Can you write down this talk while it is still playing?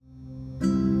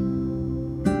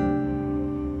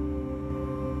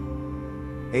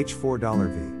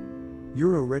H4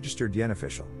 Euro registered yen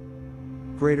official.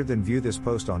 Greater than view this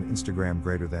post on Instagram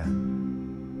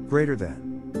greater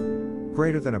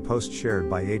than a post shared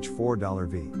by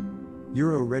H4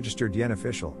 Euro registered yen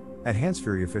official at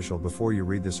Hansfury official. Before you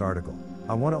read this article,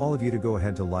 I want all of you to go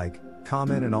ahead to like,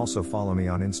 comment and also follow me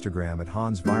on Instagram at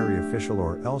Hansfury official,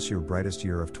 or else your brightest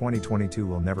year of 2022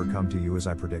 will never come to you as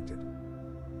I predicted.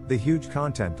 The huge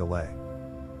content delay.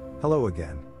 Hello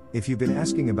again. If you've been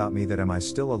asking about me that am I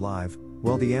still alive,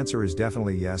 well, the answer is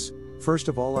definitely yes. First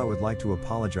of all, I would like to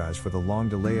apologize for the long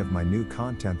delay of my new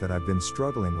content that I've been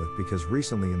struggling with, because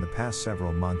recently in the past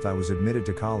several months I was admitted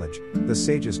to college, the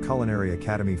Sages Culinary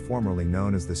Academy, formerly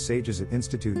known as the Sages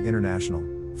Institute International,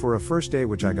 for a first day,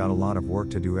 which I got a lot of work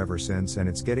to do ever since, and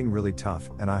it's getting really tough,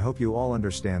 and I hope you all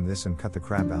understand this and cut the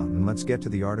crap out, and let's get to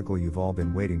the article you've all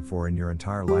been waiting for in your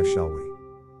entire life, shall we?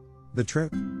 The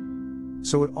trip.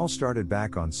 So it all started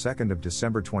back on 2nd of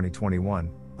December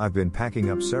 2021. I've been packing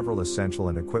up several essential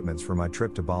and equipments for my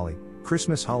trip to Bali.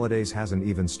 Christmas holidays hasn't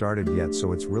even started yet,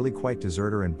 so it's really quite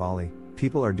deserter in Bali.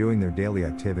 People are doing their daily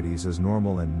activities as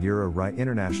normal, and Ngurah Rai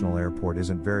International Airport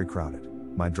isn't very crowded.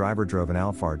 My driver drove an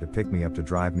Alphard to pick me up to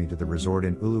drive me to the resort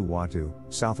in Uluwatu,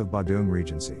 south of Badung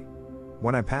Regency.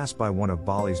 When I passed by one of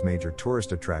Bali's major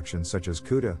tourist attractions such as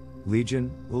Kuta, Legion,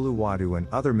 Uluwatu and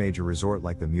other major resort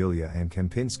like the Mulia and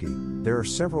Kempinski, there are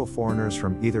several foreigners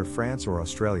from either France or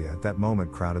Australia at that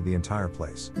moment crowded the entire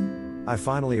place. I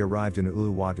finally arrived in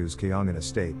Uluwatu's Kayangan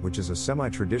Estate, which is a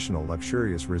semi-traditional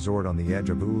luxurious resort on the edge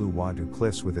of Uluwatu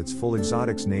cliffs with its full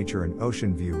exotics nature and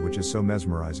ocean view, which is so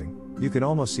mesmerizing. You can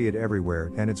almost see it everywhere,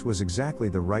 and it was exactly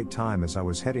the right time. As I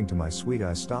was heading to my suite,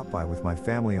 I stopped by with my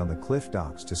family on the cliff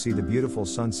docks to see the beautiful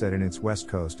sunset in its west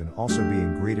coast, and also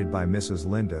being greeted by Mrs.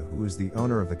 Linda, who is the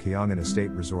owner of the Kayangan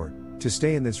Estate Resort. To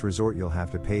stay in this resort you'll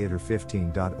have to pay either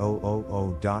 15,000,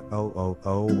 or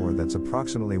that's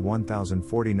approximately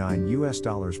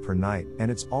 $1,049 per night, and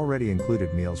it's already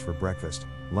included meals for breakfast,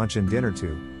 lunch and dinner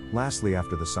too. Lastly,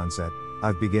 after the sunset,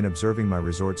 I've begun observing my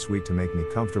resort suite to make me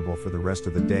comfortable for the rest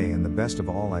of the day, and the best of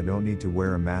all, I don't need to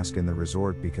wear a mask in the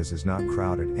resort because it's not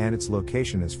crowded and its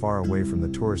location is far away from the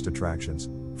tourist attractions.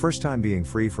 First time being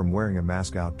free from wearing a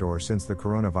mask outdoors since the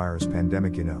coronavirus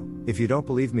pandemic, you know. If you don't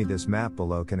believe me, this map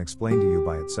below can explain to you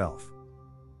by itself.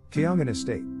 Kayangan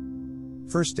Estate.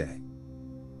 First day.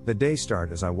 The day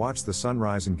start as I watch the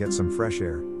sunrise and get some fresh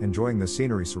air, enjoying the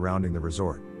scenery surrounding the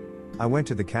resort. I went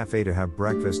to the cafe to have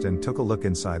breakfast and took a look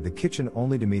inside the kitchen,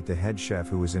 only to meet the head chef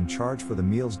who was in charge for the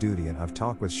meals duty, and I've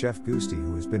talked with Chef Gusti,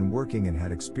 who has been working and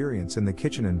had experience in the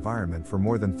kitchen environment for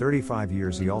more than 35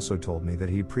 years. He also told me that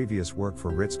he previous worked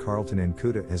for Ritz-Carlton in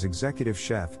Kuta as executive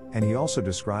chef, and he also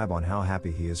described on how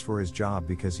happy he is for his job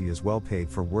because he is well paid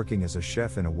for working as a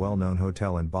chef in a well-known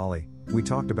hotel in Bali. We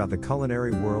talked about the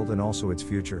culinary world and also its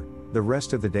future. The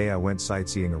rest of the day I went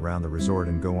sightseeing around the resort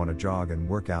and go on a jog and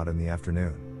work out in the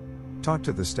afternoon. Talked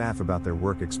to the staff about their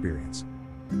work experience.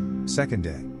 Second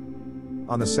day.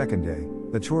 On the second day,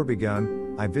 the tour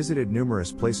begun. I visited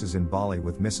numerous places in Bali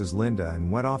with Mrs. Linda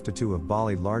and went off to two of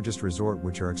Bali's largest resort,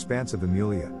 which are expansive. The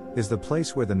Mulia is the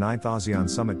place where the 9th ASEAN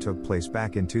Summit took place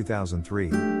back in 2003,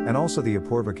 and also the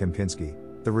Apurva Kempinski.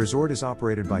 The resort is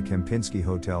operated by Kempinski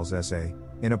Hotels SA.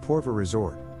 In Apurva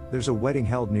Resort, there's a wedding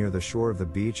held near the shore of the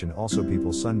beach, and also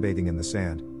people sunbathing in the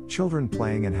sand, children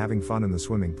playing and having fun in the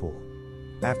swimming pool.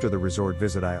 After the resort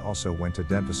visit, I also went to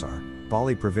Denpasar,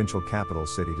 Bali provincial capital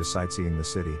city, to sightseeing the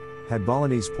city, had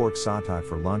Balinese pork satay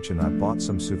for lunch, and I bought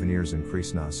some souvenirs in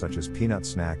Krishna such as peanut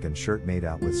snack and shirt made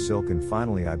out with silk, and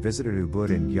finally I visited Ubud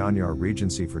in Gianyar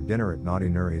Regency for dinner at Naughty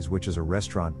Nuri's, which is a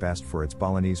restaurant best for its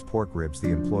Balinese pork ribs.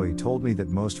 The employee told me that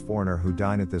most foreigner who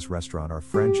dine at this restaurant are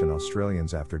French and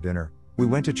Australians. After dinner, we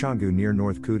went to Canggu near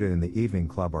North Kuta. In the evening,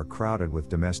 club are crowded with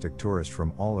domestic tourists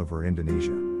from all over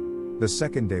Indonesia. The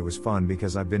second day was fun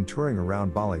because I've been touring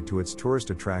around Bali to its tourist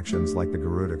attractions like the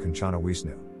Garuda Kencana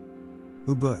Wisnu,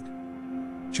 Ubud,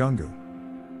 Canggu.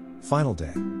 Final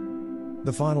day.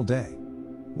 The final day.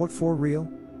 What for real?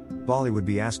 Bali would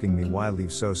be asking me why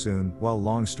leave so soon. Well,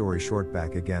 long story short,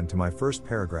 back again to my first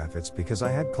paragraph, it's because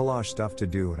I had collage stuff to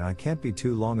do and I can't be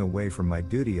too long away from my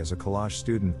duty as a collage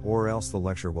student or else the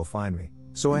lecturer will find me.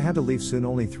 So I had to leave soon.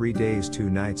 Only 3 days 2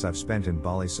 nights I've spent in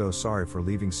Bali, so sorry for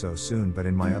leaving so soon, but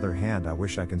in my other hand I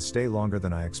wish I can stay longer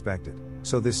than I expected.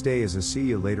 So this day is a see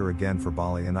you later again for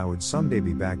Bali, and I would someday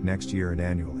be back next year and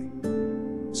annually.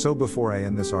 So before I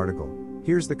end this article,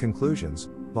 here's the conclusions.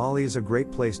 Bali is a great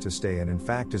place to stay and in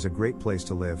fact is a great place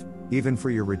to live, even for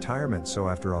your retirement. So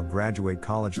after I'll graduate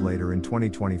college later in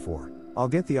 2024, I'll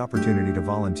get the opportunity to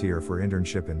volunteer for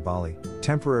internship in Bali,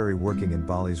 temporary working in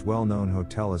Bali's well-known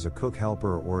hotel as a cook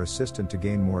helper or assistant to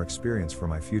gain more experience for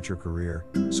my future career.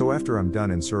 So after I'm done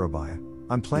in Surabaya,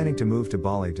 I'm planning to move to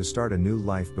Bali to start a new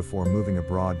life before moving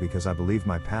abroad because I believe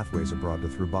my pathways abroad to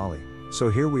through Bali.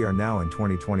 So here we are now in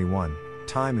 2021.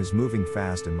 Time is moving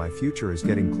fast and my future is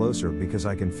getting closer because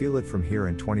I can feel it from here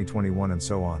in 2021 and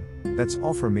so on. That's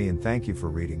all from me and thank you for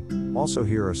reading. Also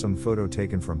here are some photo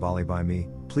taken from Bali by me.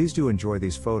 Please do enjoy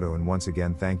these photo and once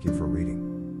again thank you for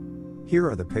reading. Here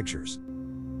are the pictures.